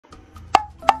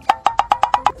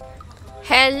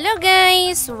Hello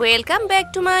guys, welcome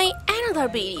back to my another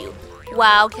video.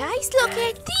 Wow guys, look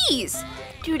at this.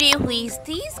 Today who is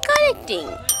this collecting?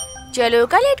 चलो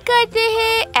collect करते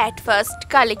हैं. At first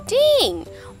collecting.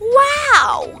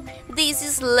 Wow, this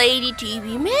is Lady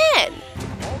Tvman.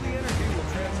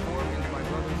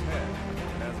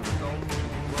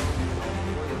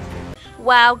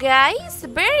 Wow guys,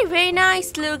 very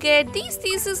nice. Look at this.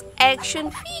 This is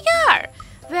action figure.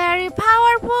 Very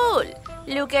powerful.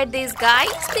 Look at this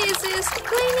guys. This is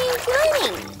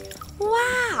cleaning.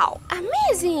 Wow,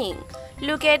 amazing.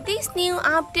 Look at this new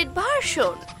update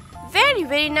version.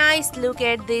 Very nice. Look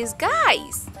at this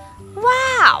guys.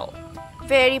 Wow,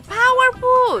 very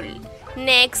powerful.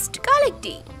 Next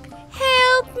collecting.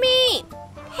 Help me.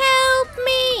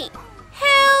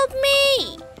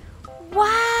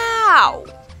 Wow,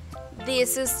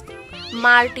 this is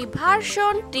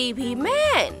multi-version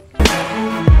Tvman.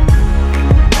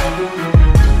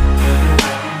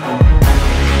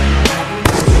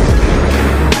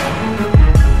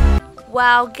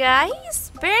 Wow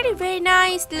guys, very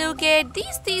nice. Look at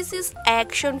this. This is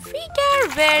action figure.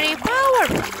 Very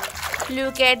powerful.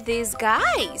 Look at this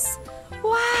guys.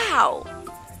 Wow,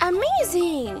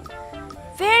 amazing.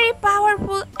 Very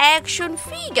powerful action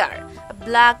figure.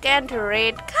 Black and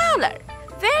red color.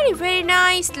 Very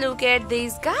nice. Look at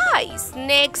these guys.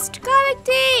 Next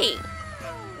collecting.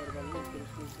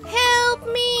 Help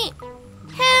me.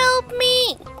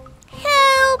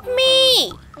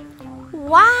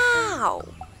 Wow,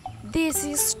 this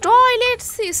is toilet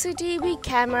CCTV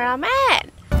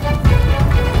cameraman.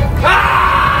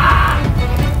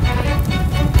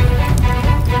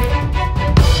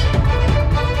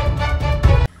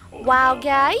 Wow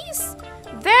guys,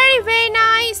 very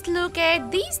nice. Look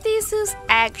at this. This is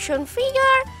action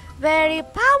figure. Very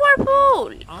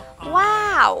powerful.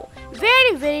 Wow,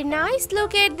 very nice.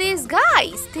 Look at this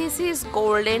guys. This is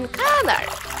golden color.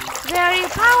 Very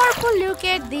powerful. Look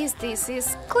at this. This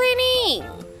is cleaning.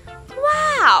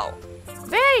 Wow,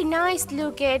 very nice.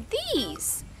 Look at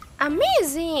this.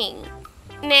 Amazing.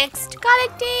 Next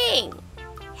collecting.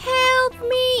 Help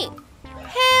me.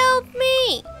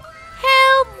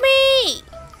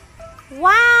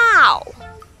 Wow,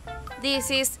 this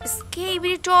is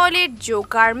Skibiditoilet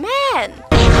Jokerman.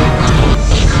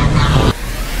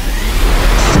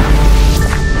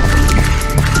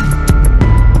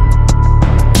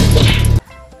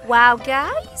 Wow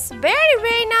guys,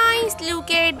 very nice. Look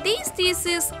at this. This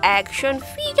is action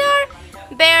figure.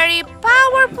 Very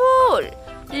powerful.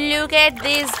 Look at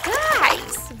these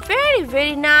guys.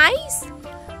 Very nice.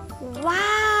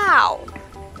 Wow.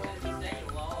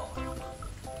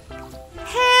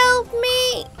 Help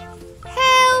me.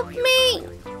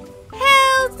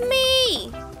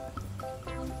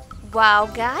 Wow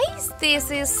guys, this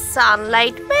is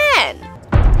Sunlight Man.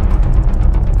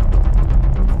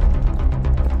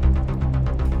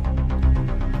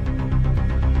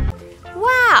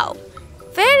 Wow,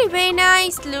 very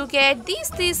nice. Look at this.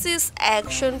 This is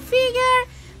action figure.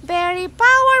 Very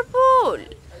powerful.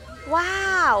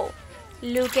 Wow,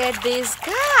 look at these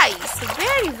guys.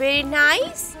 Very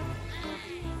nice.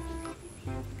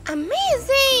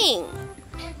 Amazing.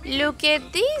 Look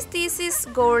at this. This is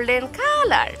golden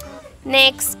color.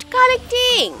 Next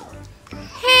collecting.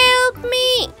 Help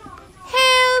me.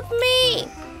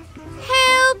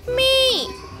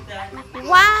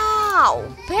 Wow,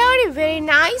 very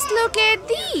nice. Look at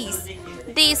this.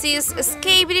 This is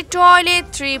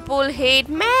Skibiditoilet triple head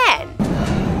man.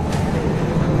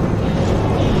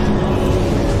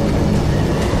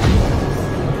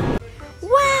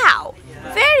 Wow,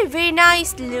 very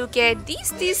nice. Look at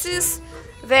this. This is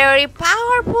very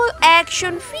powerful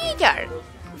action figure.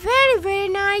 Very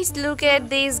nice. Look at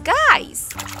these guys.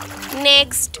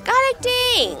 Next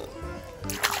collecting.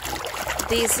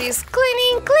 This is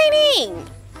cleaning.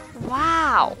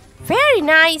 Wow, very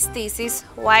nice. This is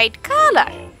white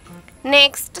color.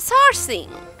 Next sourcing.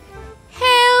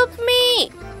 Help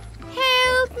me.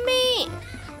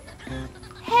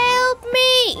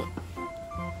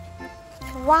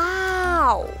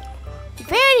 Wow,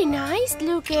 very nice.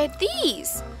 Look at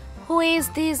this. Who is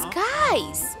this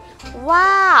guys?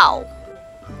 Wow,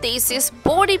 this is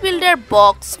bodybuilder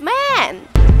box man.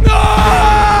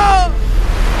 No!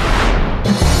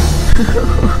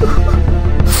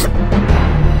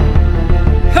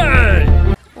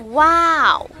 Hey!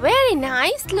 Wow, very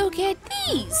nice. Look at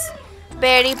these.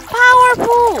 Very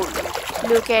powerful.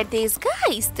 Look at these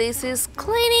guys. This is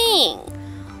cleaning.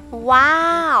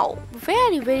 Wow,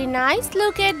 very nice.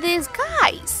 Look at these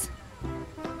guys.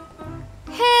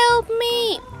 Help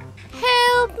me.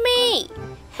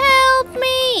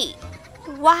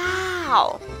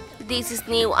 Wow, This is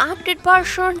new update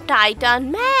version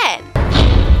Titan Man.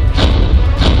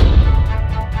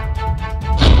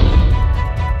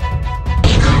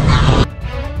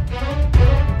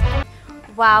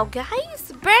 Wow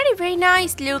guys, very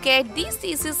nice. Look at this.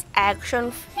 This is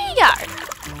action figure.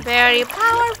 Very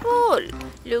powerful.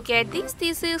 Look at this.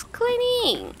 This is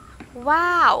cleaning.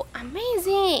 Wow,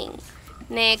 amazing.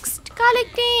 Next,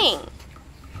 collecting.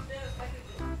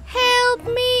 Help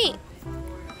me.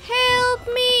 Help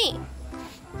me.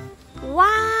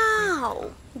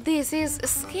 Wow, this is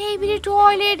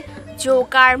Skibiditoilet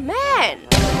Joker Man.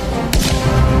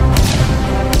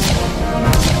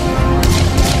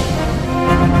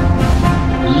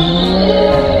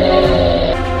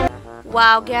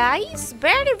 Wow guys,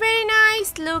 very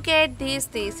nice. Look at this.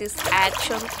 This is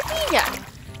action figure.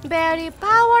 Very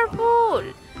powerful.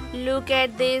 Look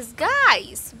at this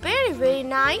guys. Very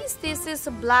nice. This is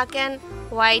black and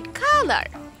white color.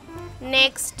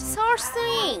 Next,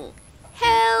 sourcing.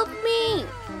 Help me.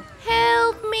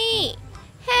 Help me.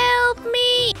 Help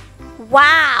me.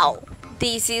 Wow,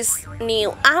 this is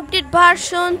new update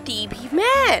version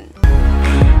Tvman.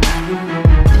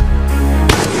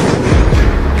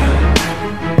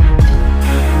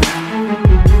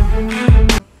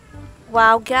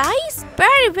 Wow guys,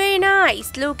 very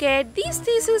nice. Look at this.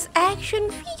 This is action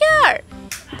figure.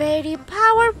 Very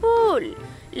powerful.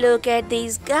 Look at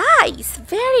these guys.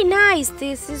 Very nice.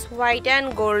 This is white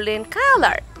and golden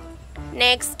color.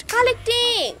 Next,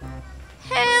 collecting.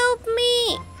 Help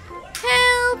me.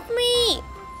 Help me.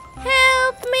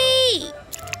 Help me.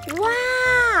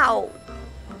 Wow.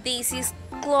 This is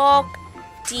clock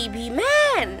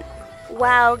Tvman.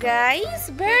 Wow guys,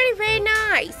 very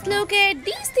nice. Look at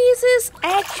this. This is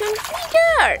action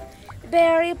figure.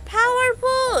 Very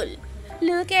powerful.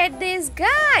 Look at this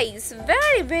guys.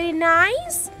 Very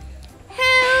nice.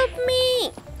 Help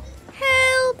me.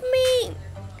 Help me.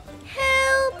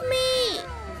 Help me.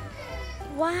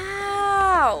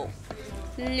 Wow.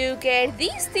 Look at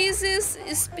this. This is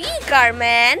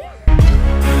Speakerman.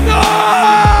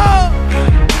 No!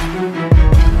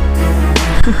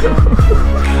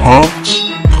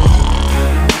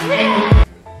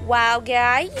 Wow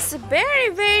guys,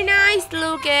 very nice.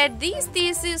 Look at this.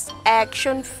 This is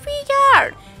action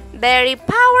figure. Very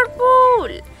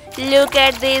powerful. Look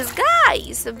at these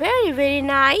guys. Very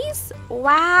nice.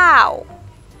 Wow.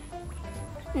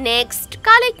 Next,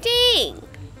 collecting.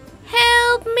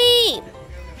 Help me.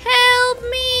 Help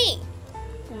me.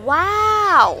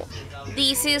 Wow.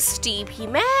 This is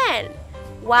Tvman.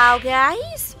 Wow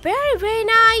guys, very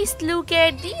nice. Look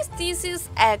at this. This is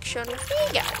action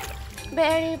figure.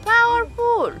 Very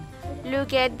powerful.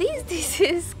 Look at this. This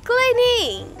is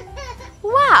cleaning.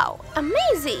 Wow,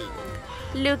 amazing.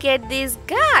 Look at these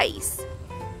guys.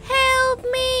 Help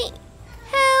me.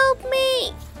 Help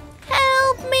me.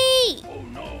 Help me.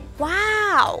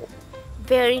 Wow.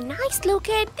 Very nice. Look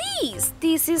at this.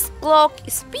 This is clock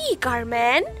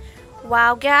Speakerman.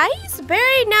 Wow guys,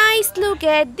 very nice. Look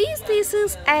at this. This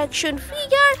is action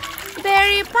figure.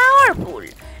 Very powerful.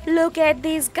 Look at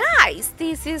these guys.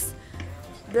 This is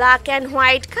black and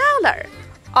white color.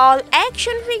 All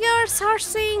action figures,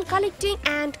 sourcing, collecting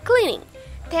and cleaning.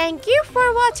 Thank you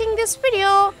for watching this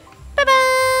video. Bye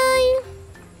bye.